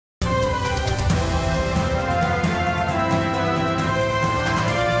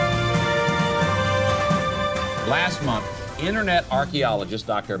last month, internet archaeologist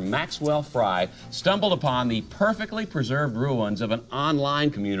Dr. Maxwell Fry stumbled upon the perfectly preserved ruins of an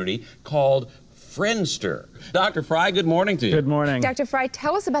online community called Friendster. Dr. Fry, good morning to you. Good morning. Dr. Fry,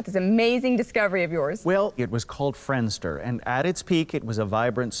 tell us about this amazing discovery of yours. Well, it was called Friendster, and at its peak, it was a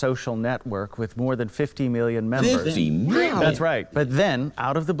vibrant social network with more than 50 million members. 50 million? That's right. But then,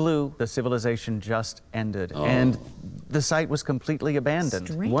 out of the blue, the civilization just ended, and the site was completely abandoned.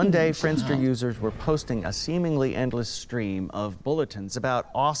 Strange. One day, Friendster users were posting a seemingly endless stream of bulletins about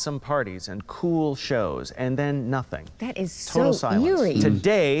awesome parties and cool shows, and then nothing. That is Total so silence. eerie.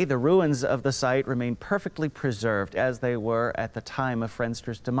 Today, the ruins of the site remain perfectly preserved as they were at the time of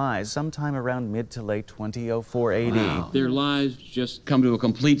Friendster's demise, sometime around mid to late 2004 AD. Wow. Their lives just come to a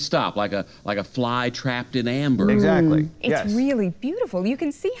complete stop, like a fly trapped in amber. Exactly. It's yes. really beautiful. You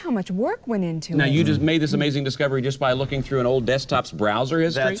can see how much work went into Now, it. you just made this amazing discovery just by looking through an old desktop's browser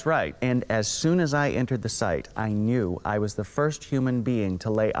history? That's right. And as soon as I entered the site, I knew I was the first human being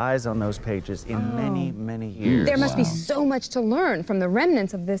to lay eyes on those pages in many, many years. There must be so much to learn from the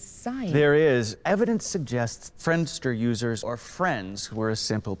remnants of this site. There is. Evidence suggests Friendster users or friends who were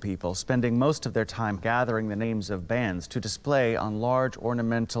simple people, spending most of their time gathering the names of bands to display on large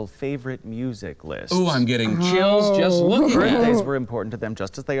ornamental favorite music lists. Ooh, I'm getting chills just looking at it. Birthdays were important to them,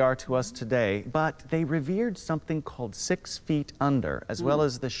 just as they are to us today, but they revered something called 6 feet under, as well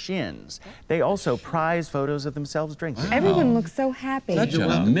as the shins. They also prize photos of themselves drinking. Everyone looks so happy. Such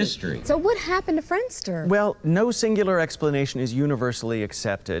a mystery. So what happened to Friendster? Well, no singular explanation is universally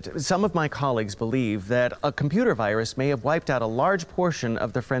accepted. Some of my colleagues believe that a computer virus may have wiped out a large portion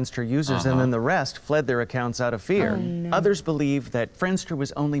of the Friendster users and then the rest fled their accounts out of fear. Oh, no. Others believe that Friendster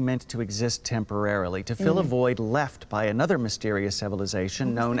was only meant to exist temporarily, to fill a void left by another mysterious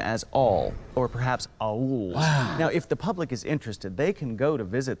civilization known as All, or perhaps Aul. Wow. Now, if the public is interested, they can go to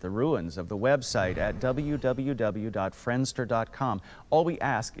visit the ruins of the website at www.friendster.com. All we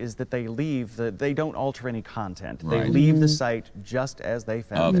ask is that they don't alter any content. They Right. leave the site just as they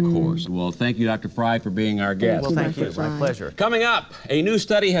found it. Of course. Well, thank you, Dr. Fry, for being our guest. Well, thank you. Dr. My Fry. pleasure. Coming up, a new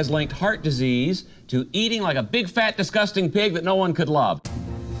study has linked heart disease to eating like a big, fat, disgusting pig that no one could love.